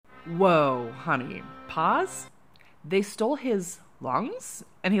Whoa, honey. Pause? They stole his lungs?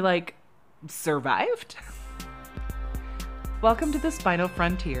 And he, survived? Welcome to The Spinal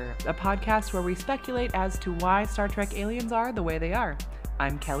Frontier, a podcast where we speculate as to why Star Trek aliens are the way they are.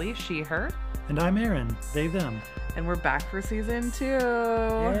 I'm Kelly, she, her. And I'm Aaron, they, them. And we're back for season 2.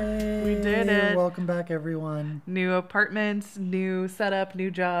 Yay! We did it. Welcome back, everyone. New apartments, new setup, new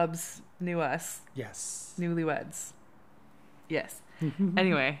jobs, new us. Yes. Newlyweds. Yes.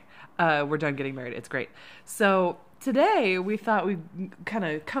 Anyway, we're done getting married. It's great. So today we thought we'd kind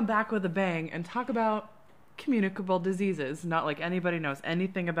of come back with a bang and talk about communicable diseases. Not like anybody knows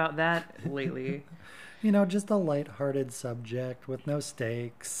anything about that lately. Just a lighthearted subject with no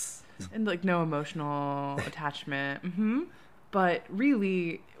stakes. And no emotional attachment. But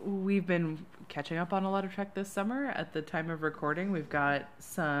really, we've been catching up on a lot of Trek this summer. At the time of recording, we've got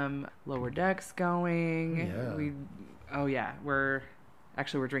some Lower Decks going. Yeah.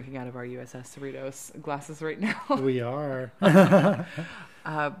 We're drinking out of our USS Cerritos glasses right now. We are.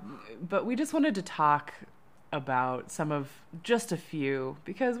 But we just wanted to talk about just a few,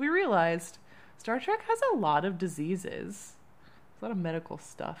 because we realized Star Trek has a lot of diseases. A lot of medical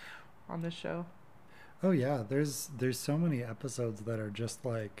stuff on this show. Oh yeah, there's so many episodes that are just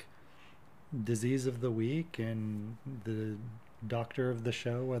like disease of the week, and the doctor of the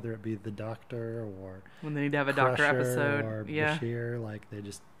show, whether it be the doctor or when they need to have a doctor Crusher episode or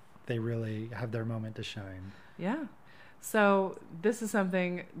Bashir, they really have their moment to shine. Yeah. So this is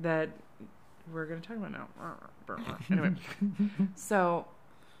something that we're going to talk about now. Anyway, so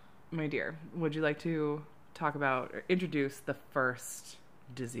my dear, would you like to talk about or introduce the first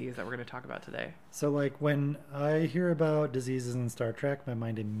disease that we're going to talk about today? So when I hear about diseases in Star Trek, my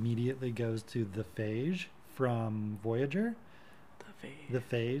mind immediately goes to the phage from Voyager. The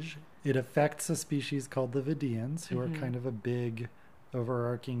phage. It affects a species called the Vidians, who are kind of a big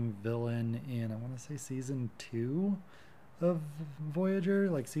overarching villain in, I want to say, season 2 of Voyager,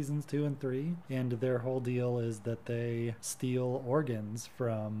 like seasons 2 and 3. And their whole deal is that they steal organs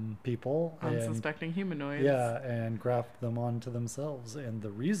from people, unsuspecting humanoids. Yeah, and graft them onto themselves. And the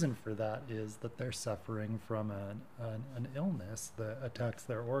reason for that is that they're suffering from an illness that attacks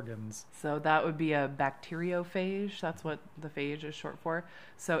their organs. So that would be a bacteriophage. That's what the phage is short for.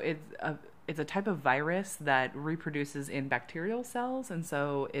 So it's a type of virus that reproduces in bacterial cells, and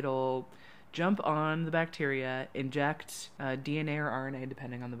so it'll jump on the bacteria, inject DNA or RNA,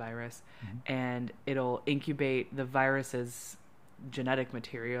 depending on the virus, and it'll incubate the virus's genetic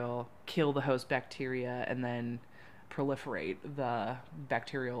material, kill the host bacteria, and then proliferate the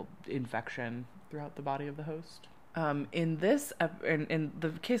bacterial infection throughout the body of the host. In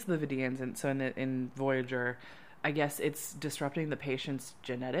the case of the Vidians, and so in Voyager, I guess it's disrupting the patient's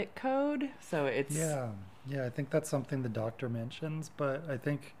genetic code. So it's I think that's something the doctor mentions, but I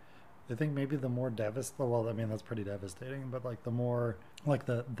think maybe the more devastating, well, I mean, that's pretty devastating, but the more,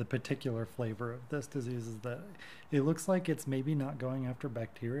 the particular flavor of this disease is that it looks like it's maybe not going after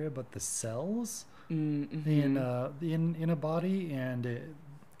bacteria, but the cells in a body, and it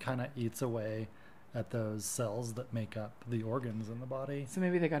kind of eats away at those cells that make up the organs in the body. So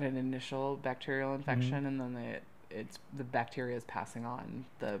maybe they got an initial bacterial infection, and then the bacteria is passing on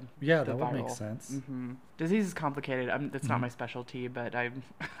the that viral. would make sense. Disease is complicated. That's not my specialty, but I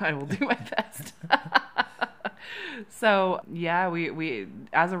will do my best. So we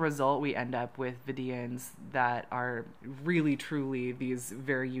as a result, we end up with Vidians that are really truly these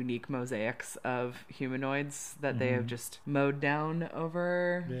very unique mosaics of humanoids that they have just mowed down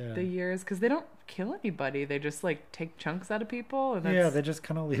over the years, because they don't kill anybody. They just take chunks out of people, and they just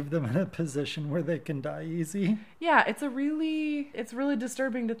kind of leave them in a position where they can die easy. It's really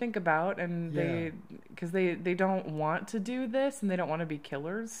disturbing to think about, and they don't want to do this, and they don't want to be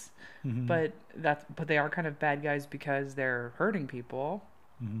killers, but they are kind of bad guys because they're hurting people.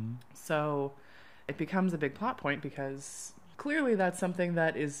 So it becomes a big plot point, because clearly that's something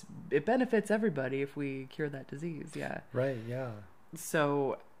that it benefits everybody if we cure that disease. Right.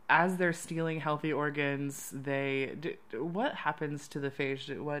 So as they're stealing healthy organs, what happens to the phage?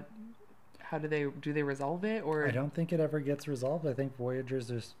 How do they resolve it? Or I don't think it ever gets resolved. I think Voyager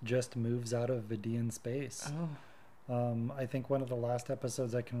just moves out of Vidian space. I think one of the last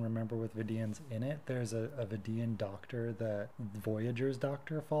episodes I can remember with Vidians in it, there's a Vidian doctor that Voyager's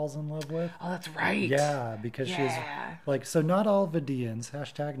doctor falls in love with. Oh, that's right. Yeah, because she's so not all Vidians,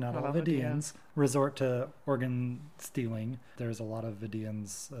 not all Vidians resort to organ stealing. There's a lot of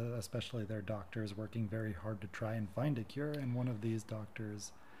Vidians, especially their doctors, working very hard to try and find a cure. And one of these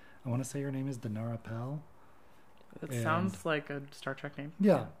doctors, I want to say her name is Danara Pal. It sounds like a Star Trek name.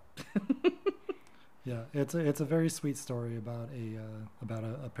 Yeah. Yeah, it's a very sweet story about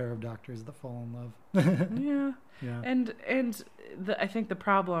a pair of doctors that fall in love. Yeah. Yeah. And I think the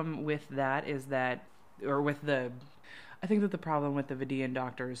problem with that is that, or with the, I think that the problem with the Vidian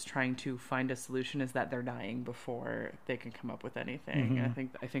doctors trying to find a solution is that they're dying before they can come up with anything. Mhm. And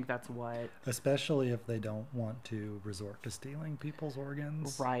I think that's what. Especially if they don't want to resort to stealing people's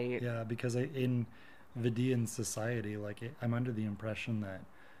organs. Right. Yeah, because in Vidian society, I'm under the impression that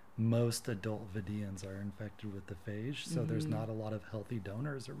most adult Vidians are infected with the phage, so there's not a lot of healthy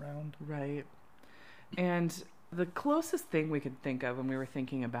donors around. Right. And the closest thing we could think of when we were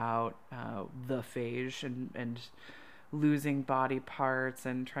thinking about the phage and losing body parts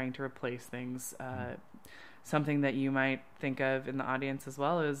and trying to replace things, something that you might think of in the audience as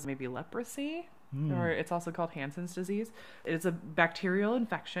well is maybe leprosy, or it's also called Hansen's disease. It's a bacterial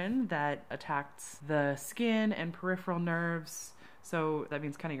infection that attacks the skin and peripheral nerves. So that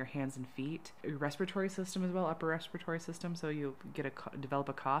means kind of your hands and feet, your respiratory system as well, upper respiratory system. So you develop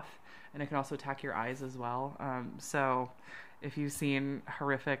a cough, and it can also attack your eyes as well. So if you've seen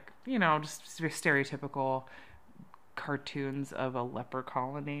horrific, just stereotypical cartoons of a leper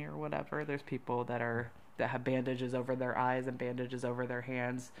colony or whatever, there's people that have bandages over their eyes and bandages over their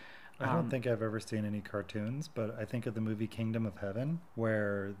hands. I don't think I've ever seen any cartoons, but I think of the movie Kingdom of Heaven,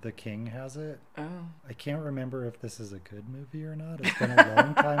 where the king has it. Oh. I can't remember if this is a good movie or not. It's been a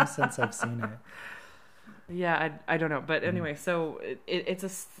long time since I've seen it. Yeah, I don't know. But anyway, so it's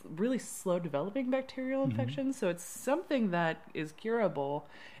a really slow developing bacterial infection. So it's something that is curable.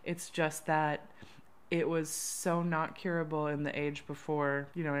 It's just that it was so not curable in the age before,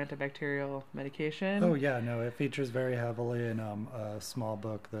 antibacterial medication. Oh, yeah, no, it features very heavily in a small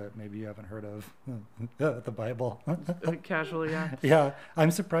book that maybe you haven't heard of, the Bible. Casually, yeah. Yeah, I'm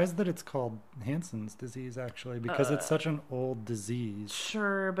surprised that it's called Hansen's disease, actually, because it's such an old disease.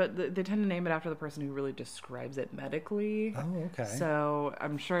 Sure, but they tend to name it after the person who really describes it medically. Oh, okay. So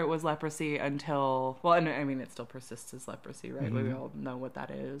I'm sure it was leprosy until, well, and I mean, it still persists as leprosy, right? We all know what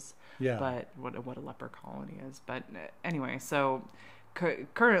that is. Yeah. But what a leper colony is. But anyway, so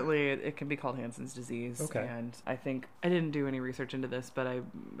currently it can be called Hansen's disease. Okay. And I think I didn't do any research into this, but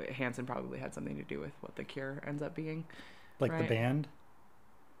Hansen probably had something to do with what the cure ends up being. Like right? the band?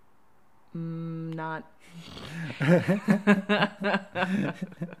 Not.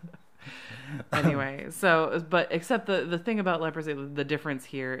 Anyway, so, but except the thing about leprosy, the difference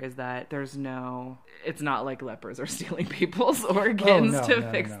here is that it's not like lepers are stealing people's organs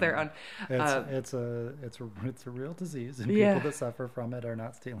fix their own. It's a real disease, and people that suffer from it are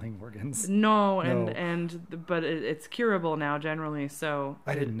not stealing organs. No. But it's curable now generally. So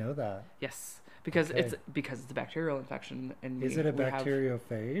I didn't know that. Yes. Because it's a bacterial infection, and is it a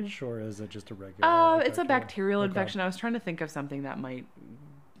bacteriophage or is it just a regular? It's a bacterial infection. I was trying to think of something that might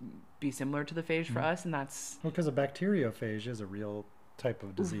be similar to the phage for us, and that's because a bacteriophage is a real type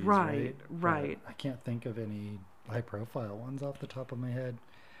of disease, right? I can't think of any high-profile ones off the top of my head.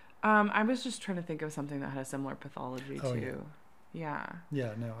 I was just trying to think of something that had a similar pathology too. Yeah.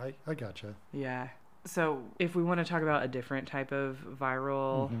 No, I gotcha. Yeah. So if we want to talk about a different type of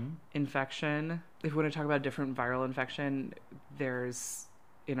viral infection, there's,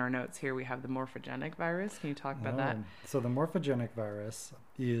 in our notes here, we have the morphogenic virus. Can you talk about that? So the morphogenic virus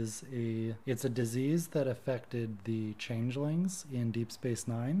is it's a disease that affected the changelings in Deep Space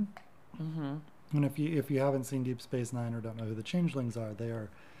Nine. Mm-hmm. And if you haven't seen Deep Space Nine or don't know who the changelings are, they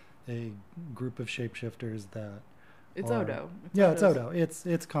are a group of shapeshifters that Odo. It's Odo.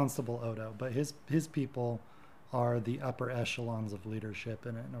 It's Constable Odo, but his people are the upper echelons of leadership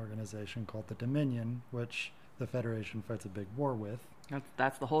in an organization called the Dominion, which the Federation fights a big war with.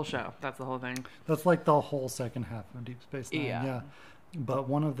 That's the whole show. That's the whole thing. That's like the whole second half of Deep Space Nine. Yeah. But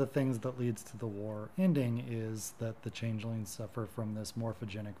one of the things that leads to the war ending is that the changelings suffer from this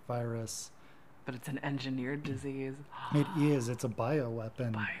morphogenic virus. But it's an engineered disease. It is. It's a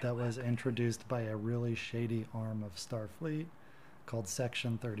bioweapon that was introduced by a really shady arm of Starfleet called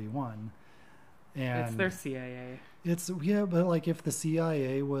Section 31. And it's their CIA. But like if the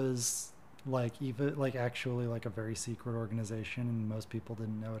CIA was actually like a very secret organization and most people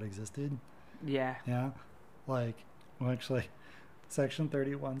didn't know it existed. Yeah. Yeah. Actually, Section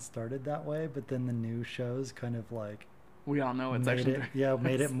 31 started that way, but then the new shows kind of we all know it's Section 31.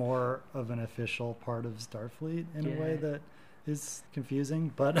 Made it more of an official part of Starfleet in a way that is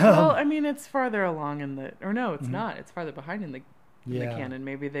confusing. But well, I mean, it's farther along it's not. It's farther behind in the canon.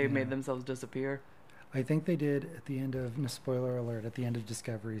 Maybe they made themselves disappear. I think they did at the end of, spoiler alert, at the end of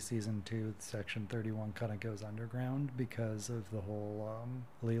Discovery Season 2, Section 31 kind of goes underground because of the whole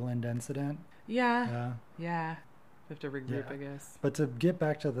Leland incident. Yeah. have to regroup, I guess. But to get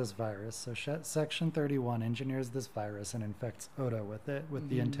back to this virus, so Section 31 engineers this virus and infects Odo with it, with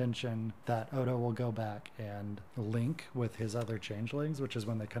the intention that Odo will go back and link with his other changelings, which is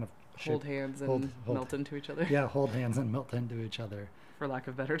when they kind of hold hands and melt into each other. Yeah, hold hands and melt into each other. For lack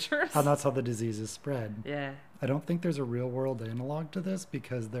of better terms. And that's how the disease is spread. Yeah. I don't think there's a real world analog to this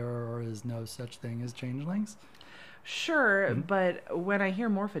because there is no such thing as changelings. Sure, but when I hear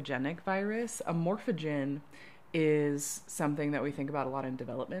morphogenic virus, a morphogen is something that we think about a lot in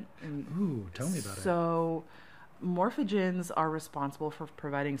development. And ooh, tell me about it. So morphogens are responsible for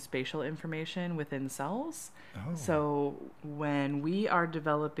providing spatial information within cells. Oh. So when we are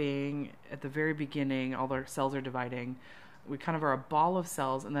developing at the very beginning, all our cells are dividing. We kind of are a ball of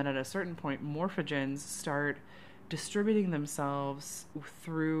cells, and then at a certain point, morphogens start distributing themselves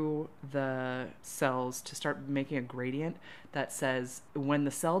through the cells to start making a gradient that says when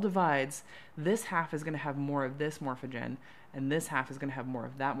the cell divides, this half is going to have more of this morphogen, and this half is going to have more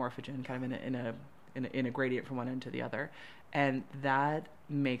of that morphogen, kind of in a gradient from one end to the other, and that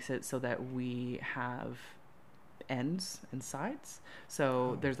makes it so that we have ends and sides.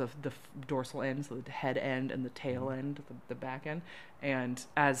 So there's the dorsal end, so the head end, and the tail end, the back end. And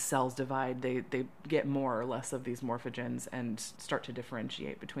as cells divide, they get more or less of these morphogens and start to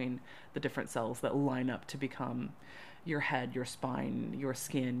differentiate between the different cells that line up to become your head, your spine, your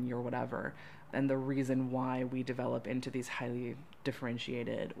skin, your whatever. And the reason why we develop into these highly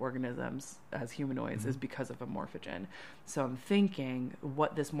differentiated organisms as humanoids is because of a morphogen. So I'm thinking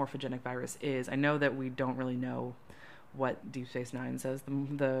what this morphogenic virus is. I know that we don't really know what Deep Space Nine says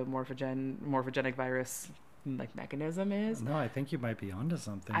the morphogenic virus like mechanism is. No, I think you might be onto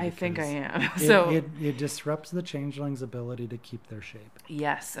something. I think I am. It disrupts the changeling's ability to keep their shape.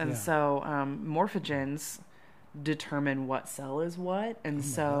 Yes, and so morphogens determine what cell is what, and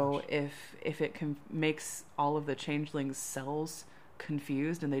if it makes all of the changelings' cells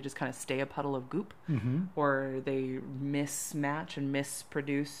confused and they just kind of stay a puddle of goop, or they mismatch and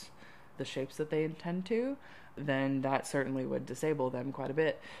misproduce the shapes that they intend to, then that certainly would disable them quite a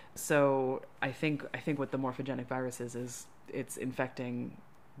bit. So I think what the morphogenic virus is it's infecting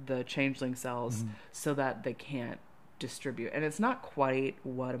the changeling cells so that they can't distribute. And it's not quite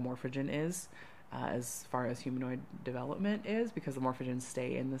what a morphogen is as far as humanoid development is, because the morphogens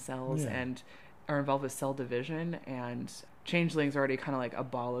stay in the cells and are involved with cell division, and changelings are already kind of like a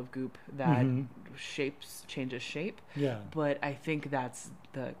ball of goop that changes shape. Yeah. But I think that's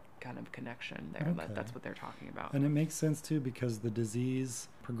the kind of connection there. Okay. That's what they're talking about. And it makes sense too, because the disease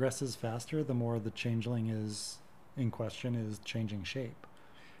progresses faster the more the changeling is in question is changing shape.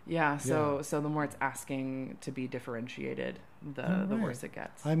 Yeah, so the more it's asking to be differentiated, the worse it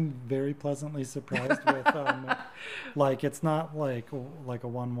gets. I'm very pleasantly surprised with like it's not like a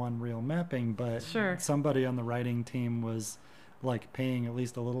 1-1 real mapping, but somebody on the writing team was like paying at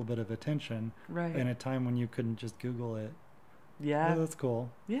least a little bit of attention in a time when you couldn't just Google it. Yeah. That's cool.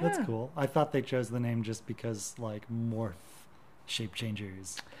 Yeah. That's cool. I thought they chose the name just because like morph shape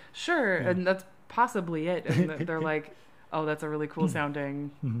changers. Sure, and that's possibly it. And they're like, oh, that's a really cool sounding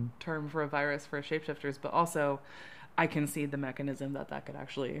term for a virus for shapeshifters, but also I can see the mechanism that could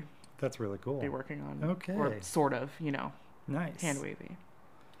actually that's really cool. Be working on. Okay. Or sort of, nice. Hand wavy.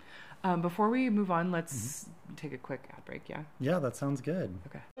 Before we move on, let's take a quick ad break, yeah? Yeah, that sounds good.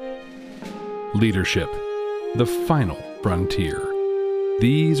 Okay. Leadership, the final frontier.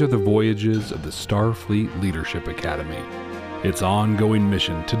 These are the voyages of the Starfleet Leadership Academy. Its ongoing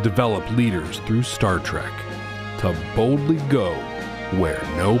mission to develop leaders through Star Trek, to boldly go where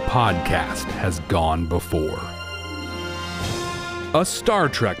no podcast has gone before. A Star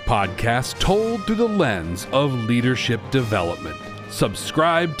Trek podcast told through the lens of leadership development.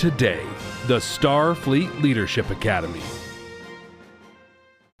 Subscribe today. The Starfleet Leadership Academy.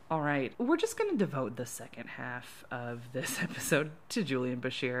 All right, we're just going to devote the second half of this episode to Julian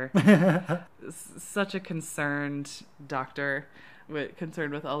Bashir. Such a concerned doctor,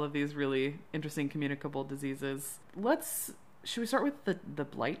 concerned with all of these really interesting communicable diseases. Should we start with the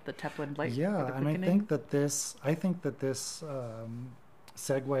blight, the Teplin blight? Yeah, and I think that this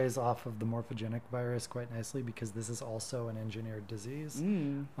segues off of the morphogenic virus quite nicely, because this is also an engineered disease.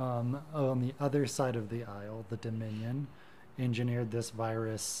 On the other side of the aisle, the Dominion engineered this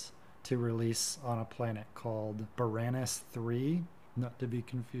virus to release on a planet called Baranus 3, not to be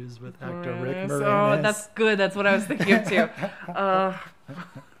confused with actor Rick Moranis. Oh, that's good. That's what I was thinking of too.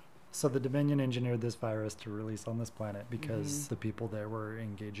 So the Dominion engineered this virus to release on this planet because the people there were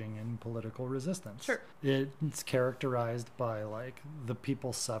engaging in political resistance. Sure. It's characterized by like the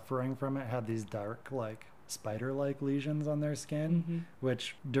people suffering from it had these dark like spider-like lesions on their skin,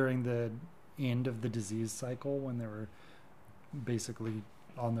 which during the end of the disease cycle, when they were basically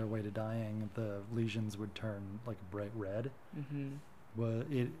on their way to dying, the lesions would turn like bright red. Well,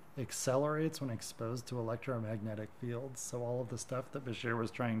 it accelerates when exposed to electromagnetic fields. So all of the stuff that Bashir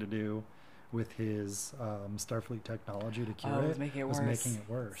was trying to do with his Starfleet technology to cure was making it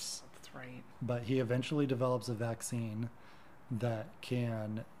worse. That's right. But he eventually develops a vaccine that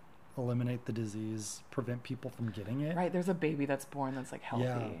can eliminate the disease, prevent people from getting it. Right. There's a baby that's born that's like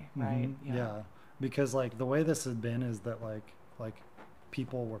healthy, right? Yeah. Because like the way this had been is that like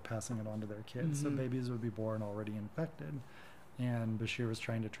people were passing it on to their kids. So babies would be born already infected. And Bashir was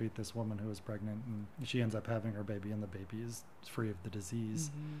trying to treat this woman who was pregnant, and she ends up having her baby, and the baby is free of the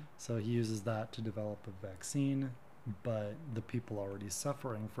disease. So he uses that to develop a vaccine, but the people already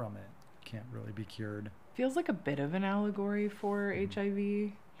suffering from it can't really be cured. Feels like a bit of an allegory for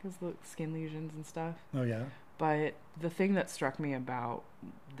HIV, because the skin lesions and stuff. Oh, yeah? But the thing that struck me about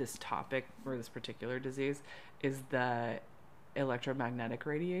this topic, or this particular disease, is the electromagnetic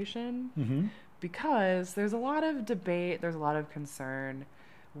radiation. Because there's a lot of debate, there's a lot of concern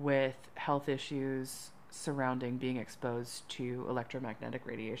with health issues surrounding being exposed to electromagnetic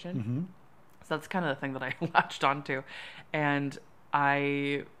radiation. So that's kind of the thing that I latched onto. And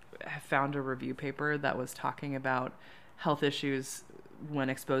I found a review paper that was talking about health issues when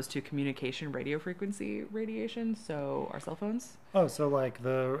exposed to communication radio frequency radiation, so our cell phones. Oh, so like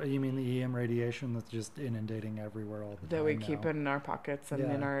you mean the EM radiation that's just inundating everywhere all the time that we keep in our pockets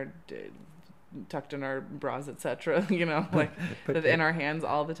and in our tucked in our bras, etc. You know, like in our hands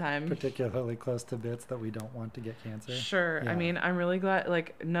all the time, particularly close to bits that we don't want to get cancer. Sure. I mean, I'm really glad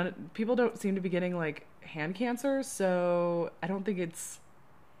like people don't seem to be getting like hand cancer, so I don't think it's.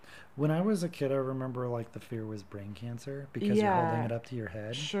 When I was a kid, I remember like the fear was brain cancer because you're holding it up to your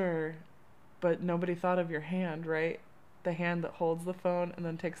head. Sure, but nobody thought of your hand, right? The hand that holds the phone and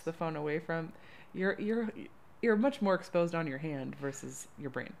then takes the phone away from you're much more exposed on your hand versus your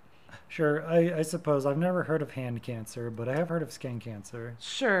brain. Sure, I suppose. I've never heard of hand cancer, but I have heard of skin cancer.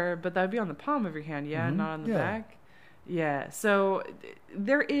 Sure, but that'd be on the palm of your hand, not on the back. Yeah, so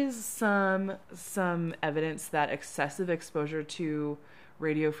there is some evidence that excessive exposure to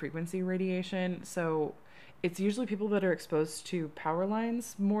radio frequency radiation, so it's usually people that are exposed to power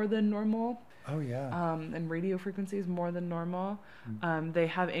lines more than normal. Oh, yeah. And radio frequencies more than normal. They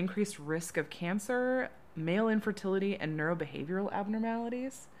have increased risk of cancer, male infertility, and neurobehavioral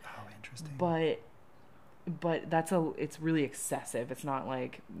abnormalities. Oh, interesting. But it's really excessive. It's not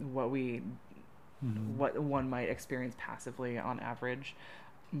like what one might experience passively on average.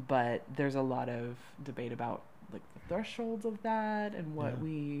 But there's a lot of debate about like the thresholds of that and what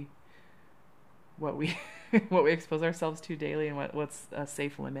we what we expose ourselves to daily and what's a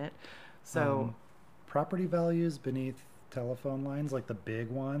safe limit. So property values beneath telephone lines, like the big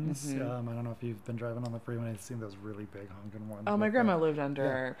ones. I don't know if you've been driving on the freeway and seen those really big honking ones. Oh, my grandma lived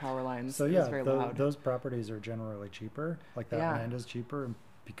under power lines. So yeah, very loud. Those properties are generally cheaper. Like that land is cheaper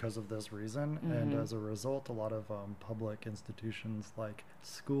because of this reason. And as a result, a lot of public institutions like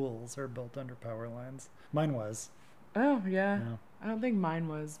schools are built under power lines. Mine was. Oh, yeah. I don't think mine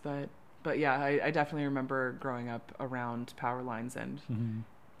was, but yeah, I definitely remember growing up around power lines and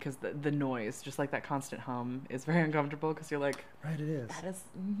because the noise, just like that constant hum, is very uncomfortable because you're like, right, it is. That is,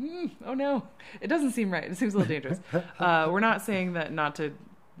 oh no, it doesn't seem right. It seems a little dangerous. We're not saying that not to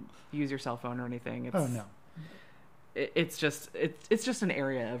use your cell phone or anything. It's, oh no. It's just an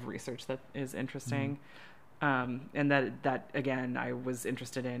area of research that is interesting. And that again, I was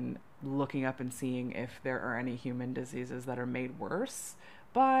interested in looking up and seeing if there are any human diseases that are made worse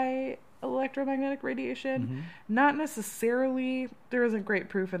by electromagnetic radiation. Not necessarily. There isn't great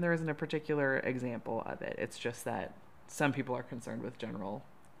proof and there isn't a particular example of it. It's just that some people are concerned with general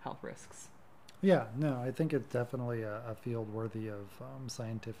health risks. Yeah, no, I think it's definitely a field worthy of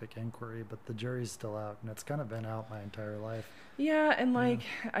scientific inquiry, but the jury's still out, and it's kind of been out my entire life. Yeah, and like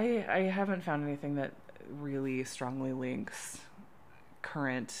I haven't found anything that really strongly links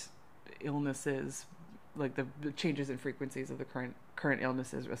current illnesses, like the changes in frequencies of the current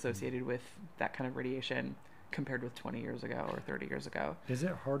illnesses associated with that kind of radiation compared with 20 years ago or 30 years ago. Is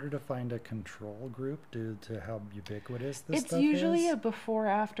it harder to find a control group due to how ubiquitous this stuff is? It's usually a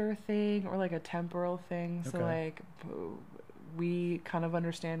before-after thing or like a temporal thing. So like we kind of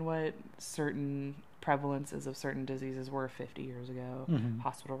understand what certain prevalences of certain diseases were 50 years ago,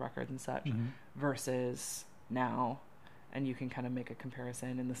 hospital records and such, versus now. And you can kind of make a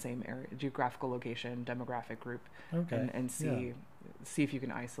comparison in the same area, geographical location, demographic group, and see if you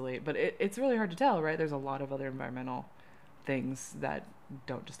can isolate. But it's really hard to tell, right? There's a lot of other environmental things that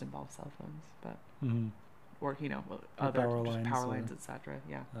don't just involve cell phones. But or Or other power lines, etc.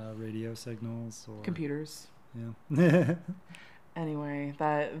 Yeah, radio signals, or computers. Yeah. Anyway,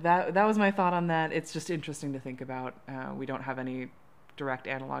 that was my thought on that. It's just interesting to think about. We don't have any direct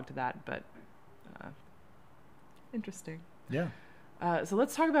analog to that, but interesting. Yeah. So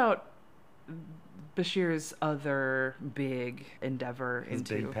let's talk about Bashir's other big endeavor His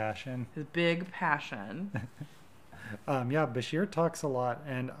big passion. His big passion. Yeah, Bashir talks a lot,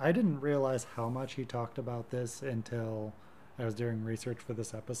 and I didn't realize how much he talked about this until I was doing research for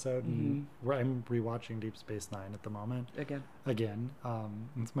this episode. And I'm rewatching Deep Space Nine at the moment. Again.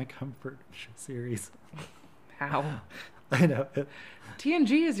 It's my comfort series. How? I know.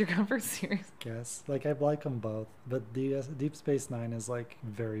 TNG is your comfort series. Guess. Like, I like them both, but Deep Space Nine is, like,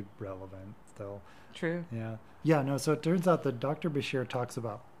 very relevant still. True. Yeah. Yeah, no, so it turns out that Dr. Bashir talks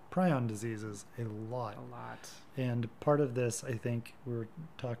about prion diseases a lot. And part of this, I think we were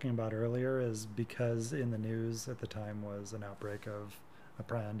talking about earlier, is because in the news at the time was an outbreak of a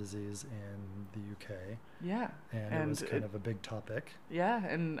prion disease in the UK. Yeah. And it was kind of a big topic. Yeah,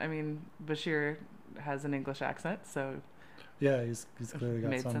 and I mean, Bashir has an English accent, so... Yeah, he's clearly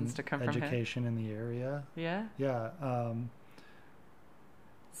got some sense to come education in the area. Yeah? Yeah.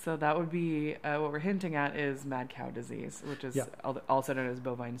 So that would be, what we're hinting at is mad cow disease, which is also known as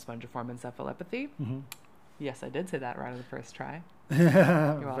bovine spongiform encephalopathy. Mm-hmm. Yes, I did say that right on the first try. You're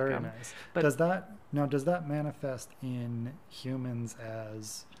welcome. Very nice. But does that manifest in humans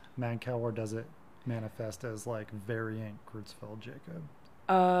as mad cow, or does it manifest as like variant Creutzfeldt-Jakob?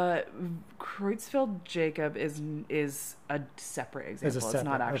 Creutzfeldt-Jakob is a separate example. It's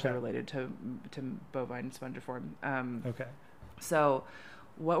not actually related to bovine spongiform. Okay. So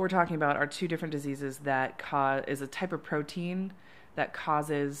what we're talking about are two different diseases that is a type of protein that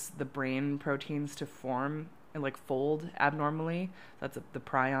causes the brain proteins to form and like fold abnormally. That's the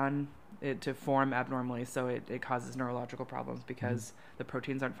prion, to form abnormally. So it causes neurological problems because the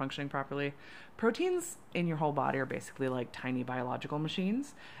proteins aren't functioning properly. Proteins in your whole body are basically like tiny biological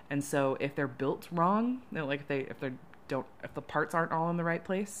machines. And so if they're built wrong, like if the parts aren't all in the right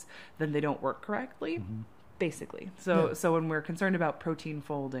place, then they don't work correctly. Mm-hmm. Basically. So when we're concerned about protein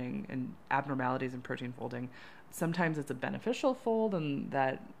folding and abnormalities in protein folding, sometimes it's a beneficial fold and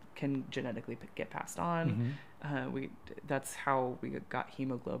that can genetically get passed on. Mm-hmm. That's how we got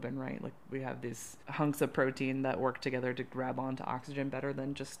hemoglobin, right? Like we have these hunks of protein that work together to grab onto oxygen better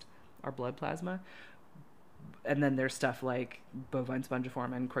than just our blood plasma. And then there's stuff like bovine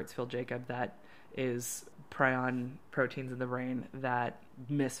spongiform and Creutzfeldt-Jakob that is prion proteins in the brain that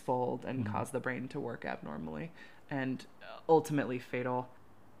misfold and cause the brain to work abnormally and ultimately fatal.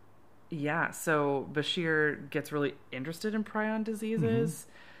 Yeah, so Bashir gets really interested in prion diseases,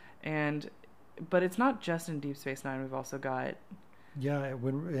 but it's not just in Deep Space Nine. We've also got... Yeah,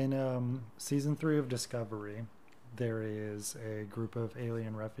 in season 3 of Discovery, there is a group of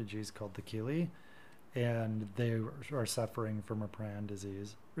alien refugees called the Kili, and they are suffering from a prion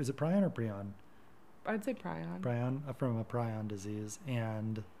disease. Is it prion or prion? I'd say prion. Prion, from a prion disease.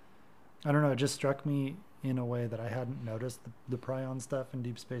 And I don't know, it just struck me in a way that I hadn't noticed the prion stuff in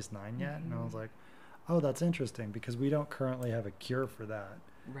Deep Space Nine yet. And I was like, oh, that's interesting, because we don't currently have a cure for that.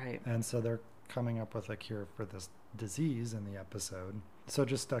 Right. And so they're coming up with a cure for this disease in the episode. So it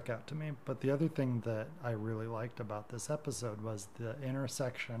just stuck out to me. But the other thing that I really liked about this episode was the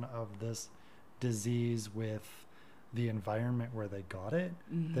intersection of this disease with the environment where they got it.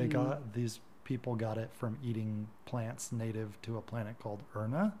 These people got it from eating plants native to a planet called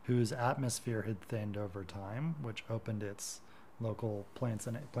Urna, whose atmosphere had thinned over time, which opened its local plant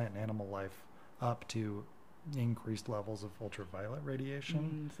and animal life up to increased levels of ultraviolet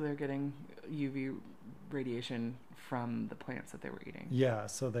radiation. So they're getting UV radiation from the plants that they were eating. Yeah,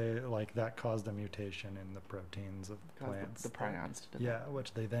 so that caused a mutation in the proteins of plants. The prions to develop.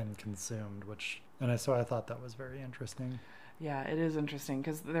 Which they then consumed, so I thought that was very interesting. Yeah, it is interesting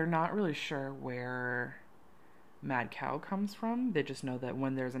because they're not really sure where mad cow comes from. They just know that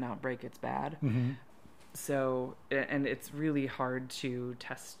when there's an outbreak, it's bad. Mm-hmm. So, and it's really hard to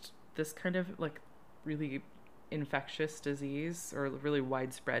test this kind of like really infectious disease or really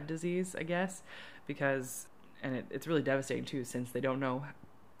widespread disease, I guess, because, and it's really devastating too, since they don't know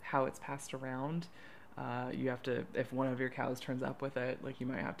how it's passed around. You have to, if one of your cows turns up with it, like you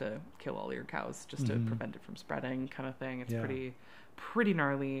might have to kill all your cows just to prevent it from spreading, kind of thing. It's pretty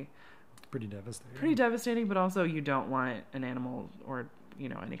gnarly. It's pretty devastating. Pretty devastating, but also you don't want an animal or,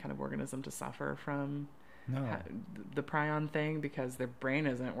 any kind of organism to suffer from the prion thing, because their brain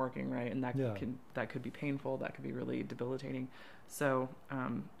isn't working right, and that could be painful. That could be really debilitating. So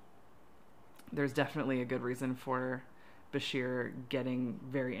there's definitely a good reason for Bashir getting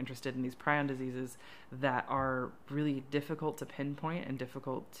very interested in these prion diseases that are really difficult to pinpoint and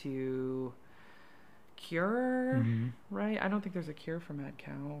difficult to cure, right? I don't think there's a cure for mad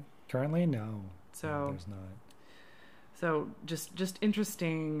cow. Currently, no. So No, there's not. So just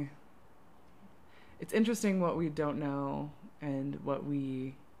interesting. It's interesting what we don't know and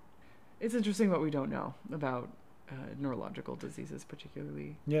it's interesting what we don't know about neurological diseases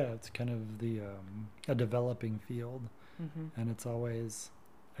particularly. Yeah, it's kind of a developing field. And it's always,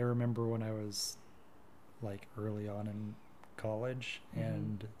 I remember when I was like early on in college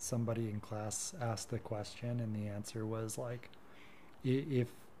and somebody in class asked the question and the answer was like,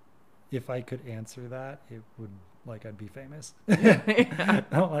 if I could answer that, it would, like, I'd be famous. Yeah.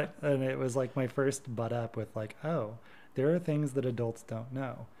 And it was like my first butt up with like, oh, there are things that adults don't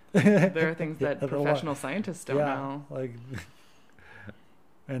know. There are things that professional scientists don't know. Like,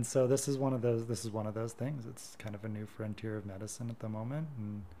 and so this is one of those things. It's kind of a new frontier of medicine at the moment,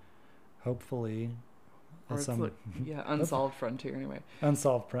 and hopefully Or it's unsolved frontier anyway. An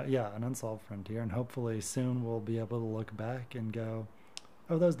unsolved frontier, and hopefully soon we'll be able to look back and go,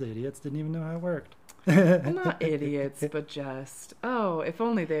 oh, those idiots didn't even know how it worked. Well, not idiots, but just, oh, if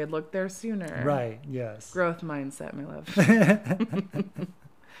only they had looked there sooner. Right, yes. Growth mindset, my love.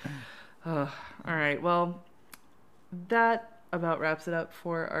 Oh, all right, well, that about wraps it up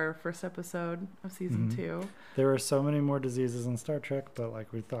for our first episode of season 2. There are so many more diseases in Star Trek, but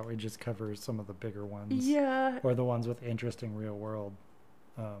like we thought we'd just cover some of the bigger ones. Yeah. Or the ones with interesting real world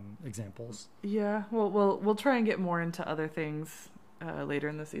examples. Yeah. Well, we'll try and get more into other things later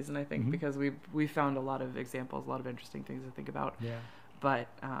in the season, I think, because we found a lot of examples, a lot of interesting things to think about. Yeah. But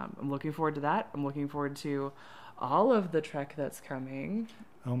I'm looking forward to that. I'm looking forward to all of the Trek that's coming.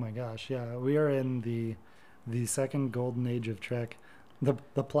 Oh my gosh, yeah. We are in the second golden age of Trek,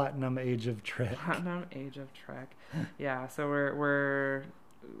 the platinum age of Trek. Platinum age of Trek. Yeah, so we're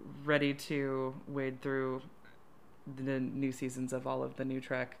ready to wade through the new seasons of all of the new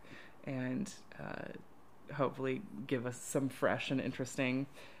Trek and hopefully give us some fresh and interesting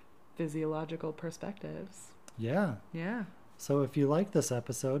physiological perspectives. Yeah. Yeah. So if you like this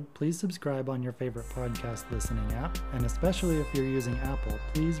episode, please subscribe on your favorite podcast listening app, and especially if you're using Apple,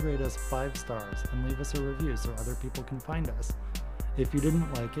 please rate us 5 stars and leave us a review so other people can find us. If you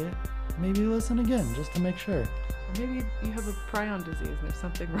didn't like it, maybe listen again just to make sure. Or maybe you have a prion disease and there's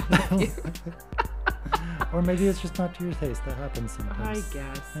something wrong with you. Or maybe it's just not to your taste. That happens sometimes. I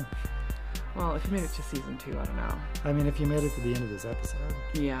guess. Yeah. Well, if you made it to season 2, I don't know. I mean, if you made it to the end of this episode.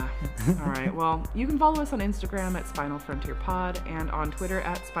 Yeah. All right. Well, you can follow us on Instagram at Spinal Frontier Pod and on Twitter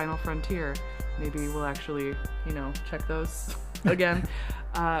at Spinal Frontier. Maybe we'll actually, check those again.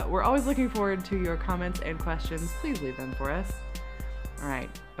 We're always looking forward to your comments and questions. Please leave them for us. All right.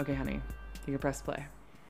 Okay, honey. You can press play.